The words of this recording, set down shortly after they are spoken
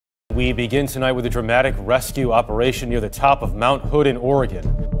We begin tonight with a dramatic rescue operation near the top of Mount Hood in Oregon.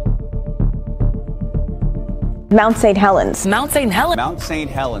 Mount St. Helens. Mount St. Helens. Mount St.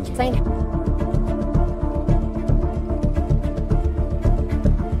 Helens.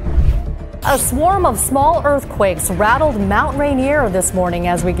 A swarm of small earthquakes rattled Mount Rainier this morning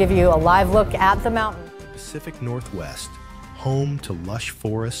as we give you a live look at the mountain. Pacific Northwest, home to lush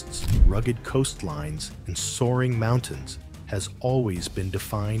forests, rugged coastlines, and soaring mountains, has always been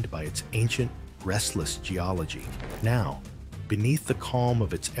defined by its ancient, restless geology. Now, beneath the calm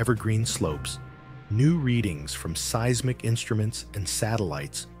of its evergreen slopes, new readings from seismic instruments and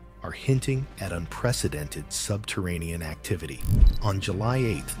satellites are hinting at unprecedented subterranean activity. On July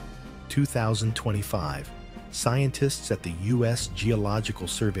 8, 2025, scientists at the U.S. Geological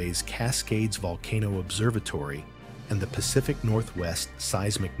Survey's Cascades Volcano Observatory and the Pacific Northwest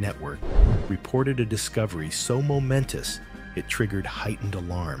Seismic Network reported a discovery so momentous it triggered heightened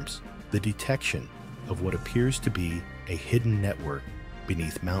alarms: the detection of what appears to be a hidden network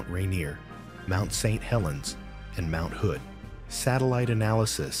beneath Mount Rainier, Mount St. Helens, and Mount Hood. Satellite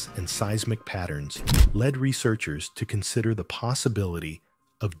analysis and seismic patterns led researchers to consider the possibility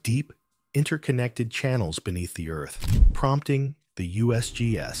of deep, interconnected channels beneath the Earth, prompting the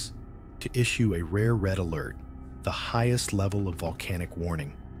USGS to issue a rare red alert, the highest level of volcanic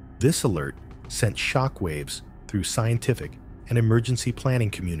warning. This alert sent shockwaves through scientific and emergency planning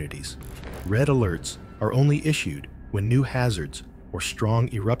communities. Red alerts are only issued when new hazards or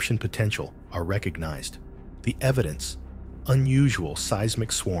strong eruption potential are recognized. The evidence, unusual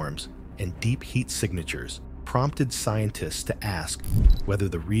seismic swarms, and deep heat signatures prompted scientists to ask whether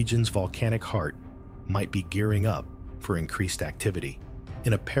the region's volcanic heart might be gearing up for increased activity.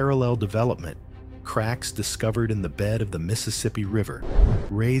 In a parallel development, cracks discovered in the bed of the Mississippi River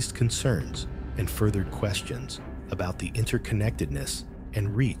raised concerns and furthered questions about the interconnectedness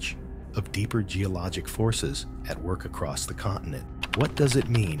and reach of deeper geologic forces at work across the continent. What does it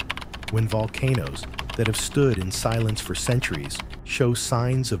mean when volcanoes that have stood in silence for centuries show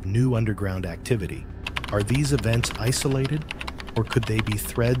signs of new underground activity? Are these events isolated, or could they be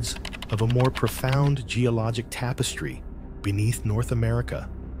threads of a more profound geologic tapestry beneath North America?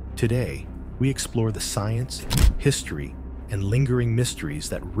 Today, we explore the science, history, and lingering mysteries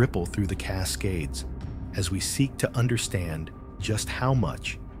that ripple through the Cascades as we seek to understand just how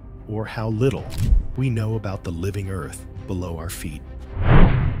much, or how little, we know about the living Earth below our feet.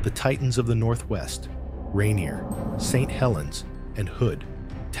 The Titans of the Northwest, Rainier, St. Helens, and Hood,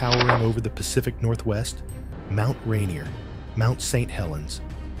 towering over the Pacific Northwest, Mount Rainier, Mount St. Helens,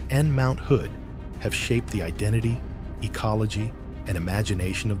 and Mount Hood have shaped the identity, ecology, and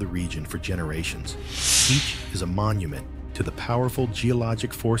imagination of the region for generations. Each is a monument to the powerful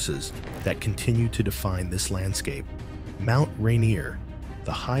geologic forces that continue to define this landscape. Mount Rainier,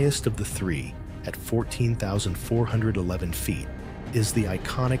 the highest of the three at 14,411 feet, is the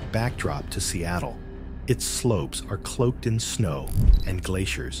iconic backdrop to Seattle. Its slopes are cloaked in snow and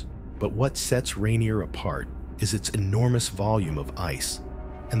glaciers, but what sets Rainier apart is its enormous volume of ice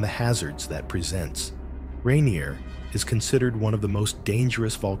and the hazards that presents. Rainier is considered one of the most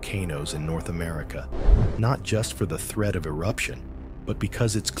dangerous volcanoes in North America, not just for the threat of eruption, but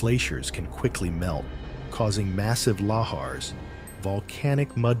because its glaciers can quickly melt, causing massive lahars,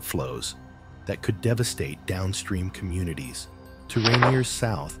 volcanic mud flows that could devastate downstream communities. To Rainier's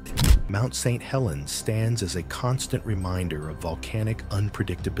south, Mount St. Helens stands as a constant reminder of volcanic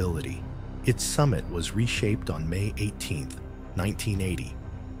unpredictability. Its summit was reshaped on May 18, 1980,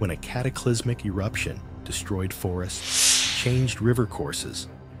 when a cataclysmic eruption destroyed forests, changed river courses,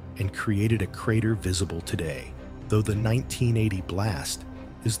 and created a crater visible today. Though the 1980 blast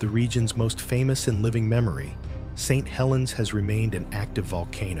is the region's most famous and living memory, St. Helens has remained an active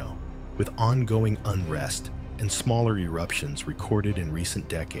volcano, with ongoing unrest and smaller eruptions recorded in recent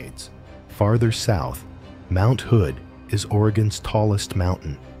decades. Farther south, Mount Hood is Oregon's tallest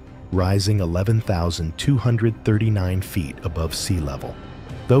mountain, rising 11,239 feet above sea level.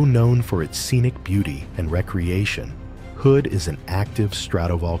 Though known for its scenic beauty and recreation, Hood is an active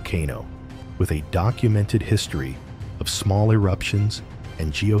stratovolcano with a documented history of small eruptions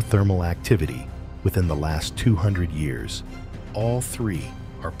and geothermal activity within the last 200 years. All three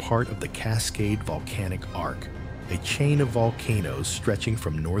are part of the Cascade Volcanic Arc, a chain of volcanoes stretching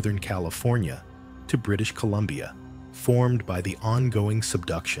from Northern California to British Columbia, formed by the ongoing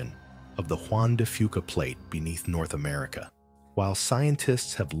subduction of the Juan de Fuca Plate beneath North America. While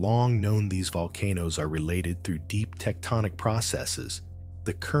scientists have long known these volcanoes are related through deep tectonic processes,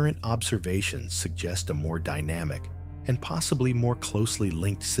 the current observations suggest a more dynamic and possibly more closely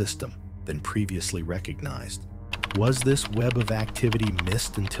linked system than previously recognized. Was this web of activity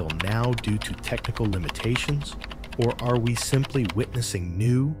missed until now due to technical limitations, or are we simply witnessing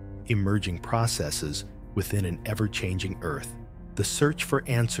new, emerging processes within an ever-changing Earth? The search for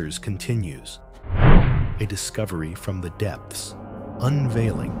answers continues. A discovery from the depths,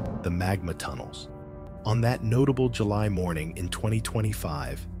 unveiling the magma tunnels. On that notable July morning in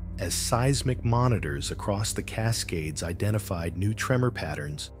 2025, as seismic monitors across the Cascades identified new tremor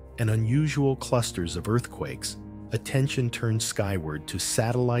patterns and unusual clusters of earthquakes, attention turned skyward to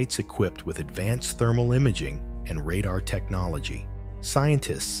satellites equipped with advanced thermal imaging and radar technology.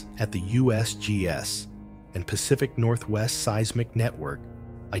 Scientists at the USGS and Pacific Northwest Seismic Network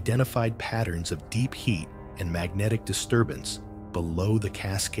identified patterns of deep heat and magnetic disturbance below the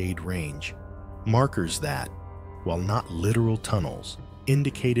Cascade Range, markers that, while not literal tunnels,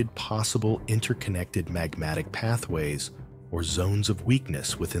 indicated possible interconnected magmatic pathways or zones of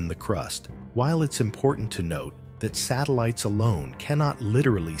weakness within the crust. While it's important to note that satellites alone cannot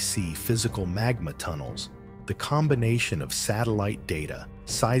literally see physical magma tunnels, the combination of satellite data,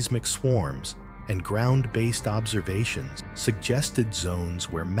 seismic swarms, and ground-based observations suggested zones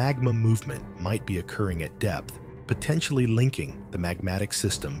where magma movement might be occurring at depth, potentially linking the magmatic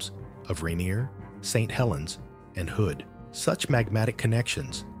systems of Rainier, St. Helens, and Hood. Such magmatic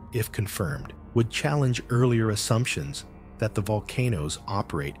connections, if confirmed, would challenge earlier assumptions that the volcanoes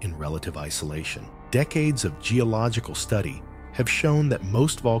operate in relative isolation. Decades of geological study have shown that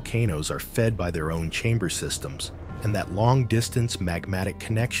most volcanoes are fed by their own chamber systems, and that long-distance magmatic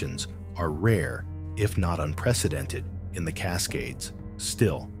connections are rare, if not unprecedented, in the Cascades.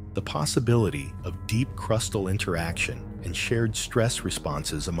 Still, the possibility of deep crustal interaction and shared stress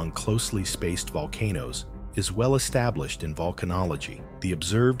responses among closely spaced volcanoes is well established in volcanology. The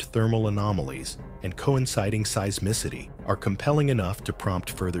observed thermal anomalies and coinciding seismicity are compelling enough to prompt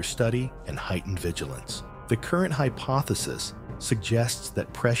further study and heightened vigilance. The current hypothesis suggests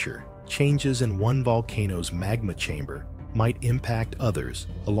that pressure changes in one volcano's magma chamber might impact others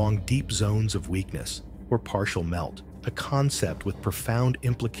along deep zones of weakness or partial melt, a concept with profound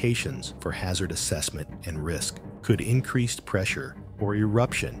implications for hazard assessment and risk. Could increased pressure or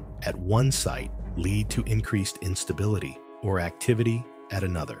eruption at one site lead to increased instability or activity at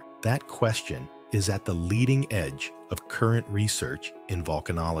another? That question is at the leading edge of current research in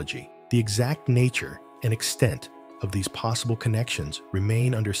volcanology. The exact nature and extent of these possible connections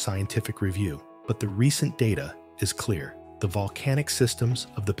remain under scientific review, but the recent data is clear. The volcanic systems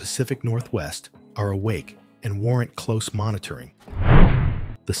of the Pacific Northwest are awake and warrant close monitoring.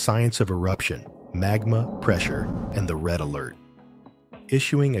 The science of eruption, magma, pressure, and the red alert.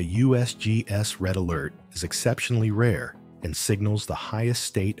 Issuing a USGS red alert is exceptionally rare and signals the highest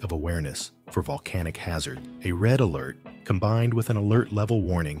state of awareness for volcanic hazard. A red alert, combined with an alert level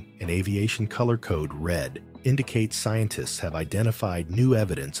warning and aviation color code red, indicates scientists have identified new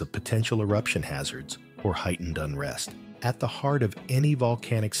evidence of potential eruption hazards or heightened unrest. At the heart of any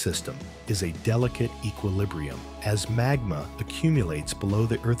volcanic system is a delicate equilibrium. As magma accumulates below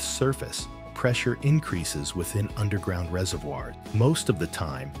the Earth's surface, pressure increases within underground reservoirs. Most of the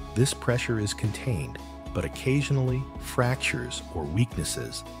time, this pressure is contained, but occasionally fractures or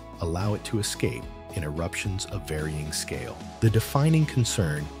weaknesses allow it to escape in eruptions of varying scale. The defining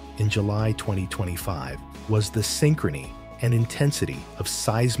concern in July 2025 was the synchrony and intensity of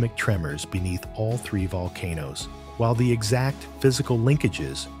seismic tremors beneath all three volcanoes. While the exact physical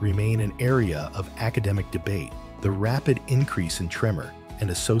linkages remain an area of academic debate, the rapid increase in tremor and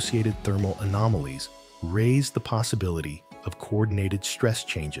associated thermal anomalies raise the possibility of coordinated stress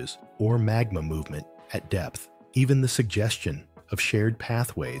changes or magma movement at depth. Even the suggestion of shared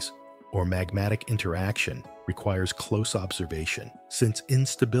pathways or magmatic interaction requires close observation, since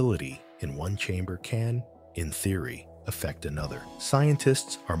instability in one chamber can, in theory, affect another.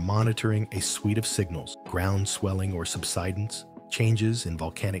 Scientists are monitoring a suite of signals: ground swelling or subsidence, changes in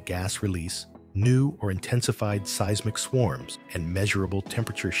volcanic gas release, new or intensified seismic swarms, and measurable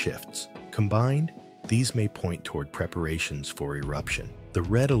temperature shifts. Combined, these may point toward preparations for eruption. The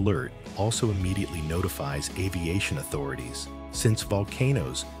red alert also immediately notifies aviation authorities, since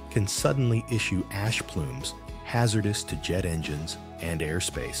volcanoes can suddenly issue ash plumes hazardous to jet engines and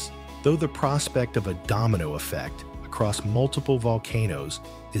airspace. Though the prospect of a domino effect across multiple volcanoes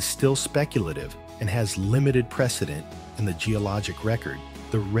is still speculative and has limited precedent in the geologic record,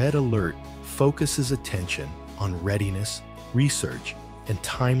 the red alert focuses attention on readiness, research, and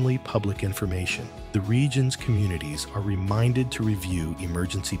timely public information. The region's communities are reminded to review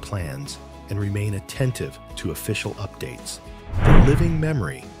emergency plans and remain attentive to official updates. The living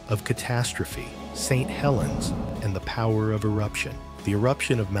memory of catastrophe, St. Helens, and the power of eruption. The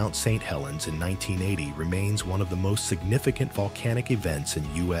eruption of Mount St. Helens in 1980 remains one of the most significant volcanic events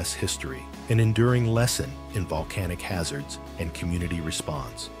in U.S. history, an enduring lesson in volcanic hazards and community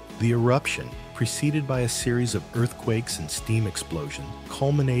response. The eruption, preceded by a series of earthquakes and steam explosions,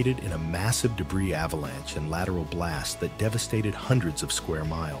 culminated in a massive debris avalanche and lateral blast that devastated hundreds of square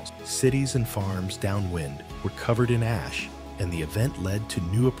miles. Cities and farms downwind were covered in ash, and the event led to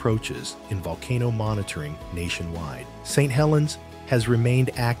new approaches in volcano monitoring nationwide. St. Helens has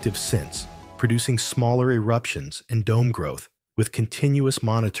remained active since, producing smaller eruptions and dome growth, with continuous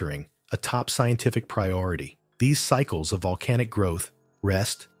monitoring a top scientific priority. These cycles of volcanic growth,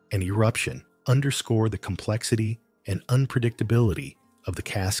 rest, and eruption underscore the complexity and unpredictability of the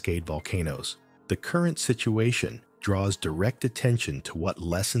Cascade volcanoes. The current situation draws direct attention to what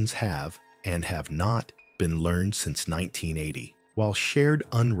lessons have and have not been learned since 1980. While shared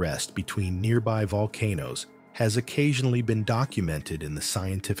unrest between nearby volcanoes has occasionally been documented in the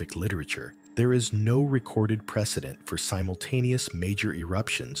scientific literature, there is no recorded precedent for simultaneous major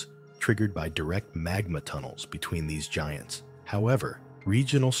eruptions triggered by direct magma tunnels between these giants. However,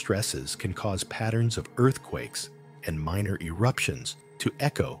 regional stresses can cause patterns of earthquakes and minor eruptions to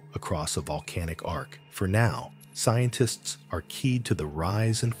echo across a volcanic arc. For now, scientists are keyed to the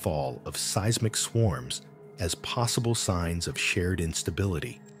rise and fall of seismic swarms as possible signs of shared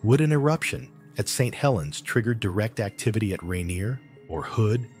instability. Would an eruption at St. Helens trigger direct activity at Rainier or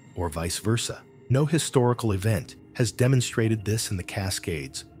Hood or vice versa? No historical event has demonstrated this in the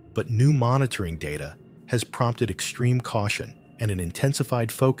Cascades, but new monitoring data has prompted extreme caution and an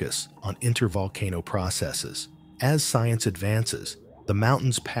intensified focus on intervolcano processes. As science advances, the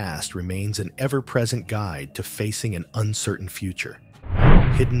mountain's past remains an ever-present guide to facing an uncertain future.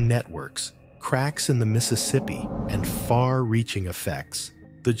 Hidden networks, cracks in the Mississippi, and far-reaching effects.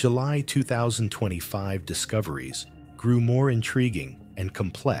 The July 2025 discoveries grew more intriguing and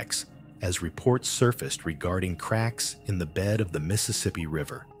complex as reports surfaced regarding cracks in the bed of the Mississippi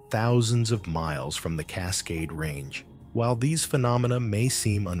River, thousands of miles from the Cascade Range. While these phenomena may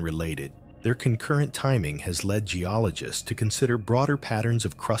seem unrelated, their concurrent timing has led geologists to consider broader patterns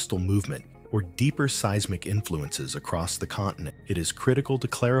of crustal movement or deeper seismic influences across the continent. It is critical to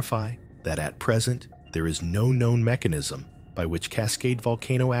clarify that at present, there is no known mechanism by which Cascade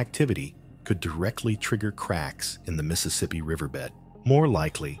volcano activity could directly trigger cracks in the Mississippi riverbed. More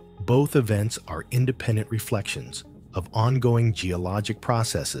likely, both events are independent reflections of ongoing geologic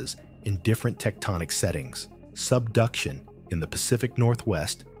processes in different tectonic settings, subduction in the Pacific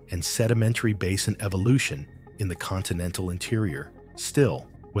Northwest and sedimentary basin evolution in the continental interior. Still,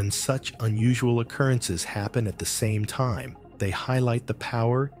 when such unusual occurrences happen at the same time, they highlight the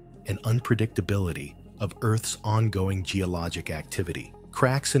power and unpredictability of Earth's ongoing geologic activity.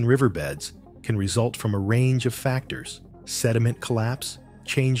 Cracks in riverbeds can result from a range of factors: sediment collapse,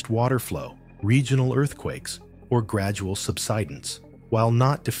 changed water flow, regional earthquakes, or gradual subsidence. While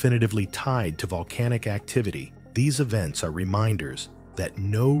not definitively tied to volcanic activity, these events are reminders that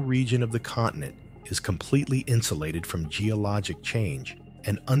no region of the continent is completely insulated from geologic change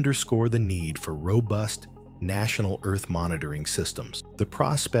and underscore the need for robust national Earth monitoring systems. The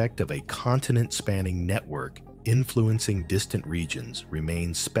prospect of a continent-spanning network influencing distant regions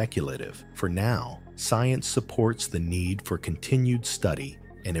remains speculative. For now, science supports the need for continued study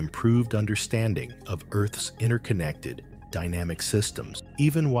and improved understanding of Earth's interconnected, dynamic systems,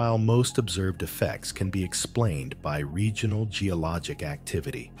 even while most observed effects can be explained by regional geologic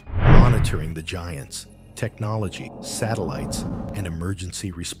activity. Monitoring the giants, technology, satellites, and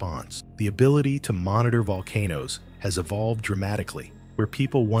emergency response. The ability to monitor volcanoes has evolved dramatically. Where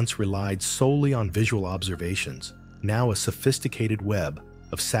people once relied solely on visual observations, now a sophisticated web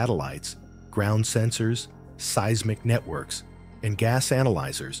of satellites, ground sensors, seismic networks, and gas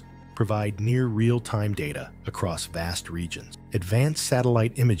analyzers provide near real-time data across vast regions. Advanced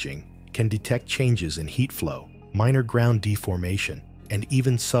satellite imaging can detect changes in heat flow, minor ground deformation, and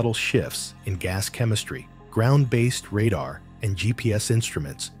even subtle shifts in gas chemistry. Ground-based radar and GPS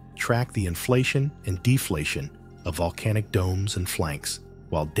instruments track the inflation and deflation of volcanic domes and flanks,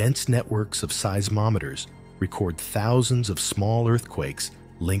 while dense networks of seismometers record thousands of small earthquakes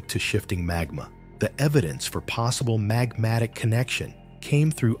linked to shifting magma. The evidence for possible magmatic connection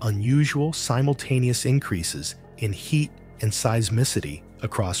came through unusual simultaneous increases in heat and seismicity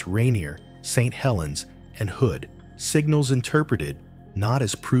across Rainier, St. Helens, and Hood, signals interpreted not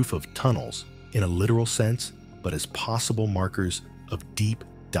as proof of tunnels in a literal sense, but as possible markers of deep,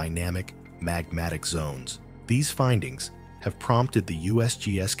 dynamic, magmatic zones. These findings have prompted the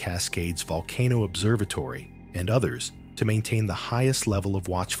USGS Cascades Volcano Observatory and others to maintain the highest level of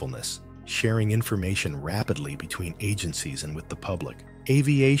watchfulness, sharing information rapidly between agencies and with the public.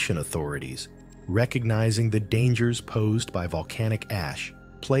 Aviation authorities, recognizing the dangers posed by volcanic ash,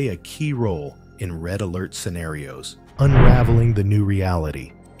 play a key role in red alert scenarios, unraveling the new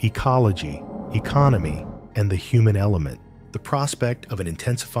reality, ecology, economy, and the human element. The prospect of an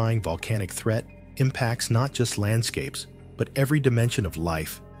intensifying volcanic threat impacts not just landscapes, but every dimension of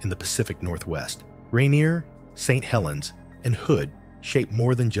life in the Pacific Northwest. Rainier, St. Helens, and Hood shape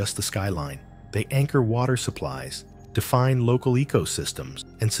more than just the skyline. They anchor water supplies, define local ecosystems,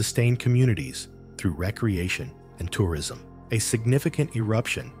 and sustain communities through recreation and tourism. A significant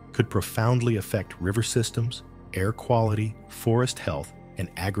eruption could profoundly affect river systems, air quality, forest health, and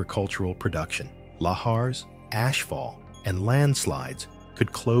agricultural production. Lahars, ashfall, and landslides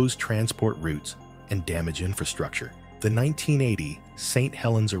could close transport routes and damage infrastructure. The 1980 St.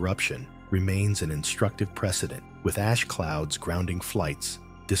 Helens eruption remains an instructive precedent, with ash clouds grounding flights,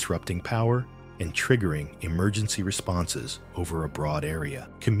 disrupting power, and triggering emergency responses over a broad area.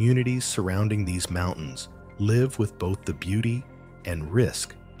 Communities surrounding these mountains live with both the beauty and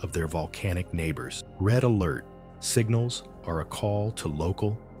risk of their volcanic neighbors. Red alert signals are a call to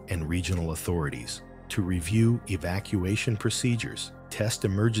local and regional authorities to review evacuation procedures, test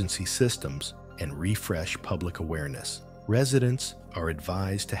emergency systems, and refresh public awareness. Residents are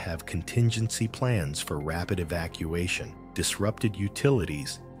advised to have contingency plans for rapid evacuation, disrupted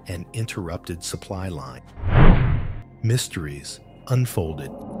utilities, and interrupted supply line. Mysteries unfolded.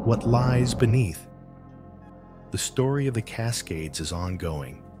 What lies beneath? The story of the Cascades is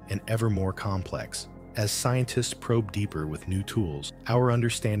ongoing and ever more complex. As scientists probe deeper with new tools, our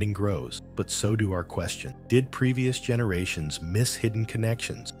understanding grows, but so do our questions. Did previous generations miss hidden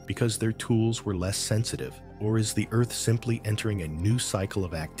connections because their tools were less sensitive? Or is the Earth simply entering a new cycle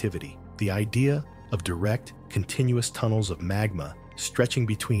of activity? The idea of direct, continuous tunnels of magma stretching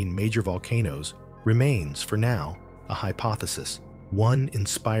between major volcanoes remains, for now, a hypothesis, one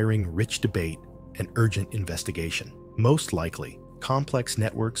inspiring rich debate and urgent investigation. Most likely, complex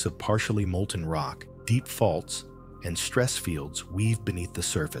networks of partially molten rock, deep faults, and stress fields weave beneath the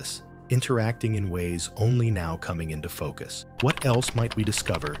surface, interacting in ways only now coming into focus. What else might we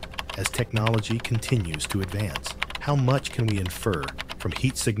discover as technology continues to advance? How much can we infer from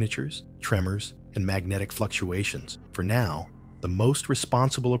heat signatures, tremors, and magnetic fluctuations? For now, the most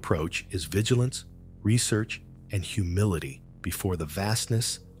responsible approach is vigilance, research, and humility before the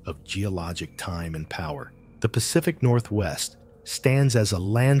vastness of geologic time and power. The Pacific Northwest stands as a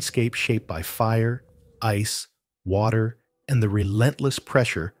landscape shaped by fire, ice, water, and the relentless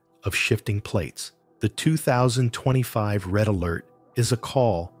pressure of shifting plates. The 2025 Red Alert is a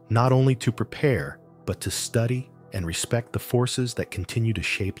call not only to prepare, but to study and respect the forces that continue to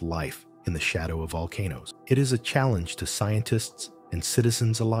shape life in the shadow of volcanoes. It is a challenge to scientists and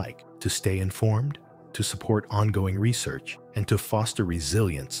citizens alike to stay informed, to support ongoing research, and to foster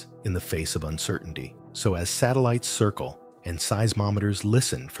resilience in the face of uncertainty. So as satellites circle and seismometers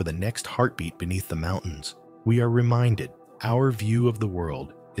listen for the next heartbeat beneath the mountains, we are reminded our view of the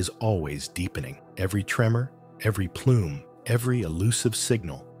world is always deepening. Every tremor, every plume, every elusive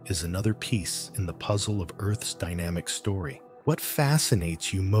signal is another piece in the puzzle of Earth's dynamic story. What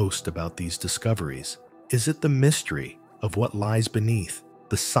fascinates you most about these discoveries? Is it the mystery of what lies beneath,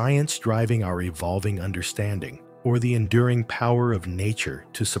 the science driving our evolving understanding, or the enduring power of nature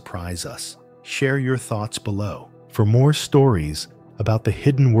to surprise us? Share your thoughts below. For more stories about the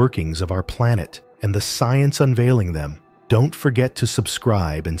hidden workings of our planet and the science unveiling them, don't forget to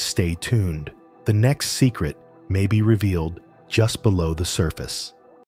subscribe and stay tuned. The next secret may be revealed just below the surface.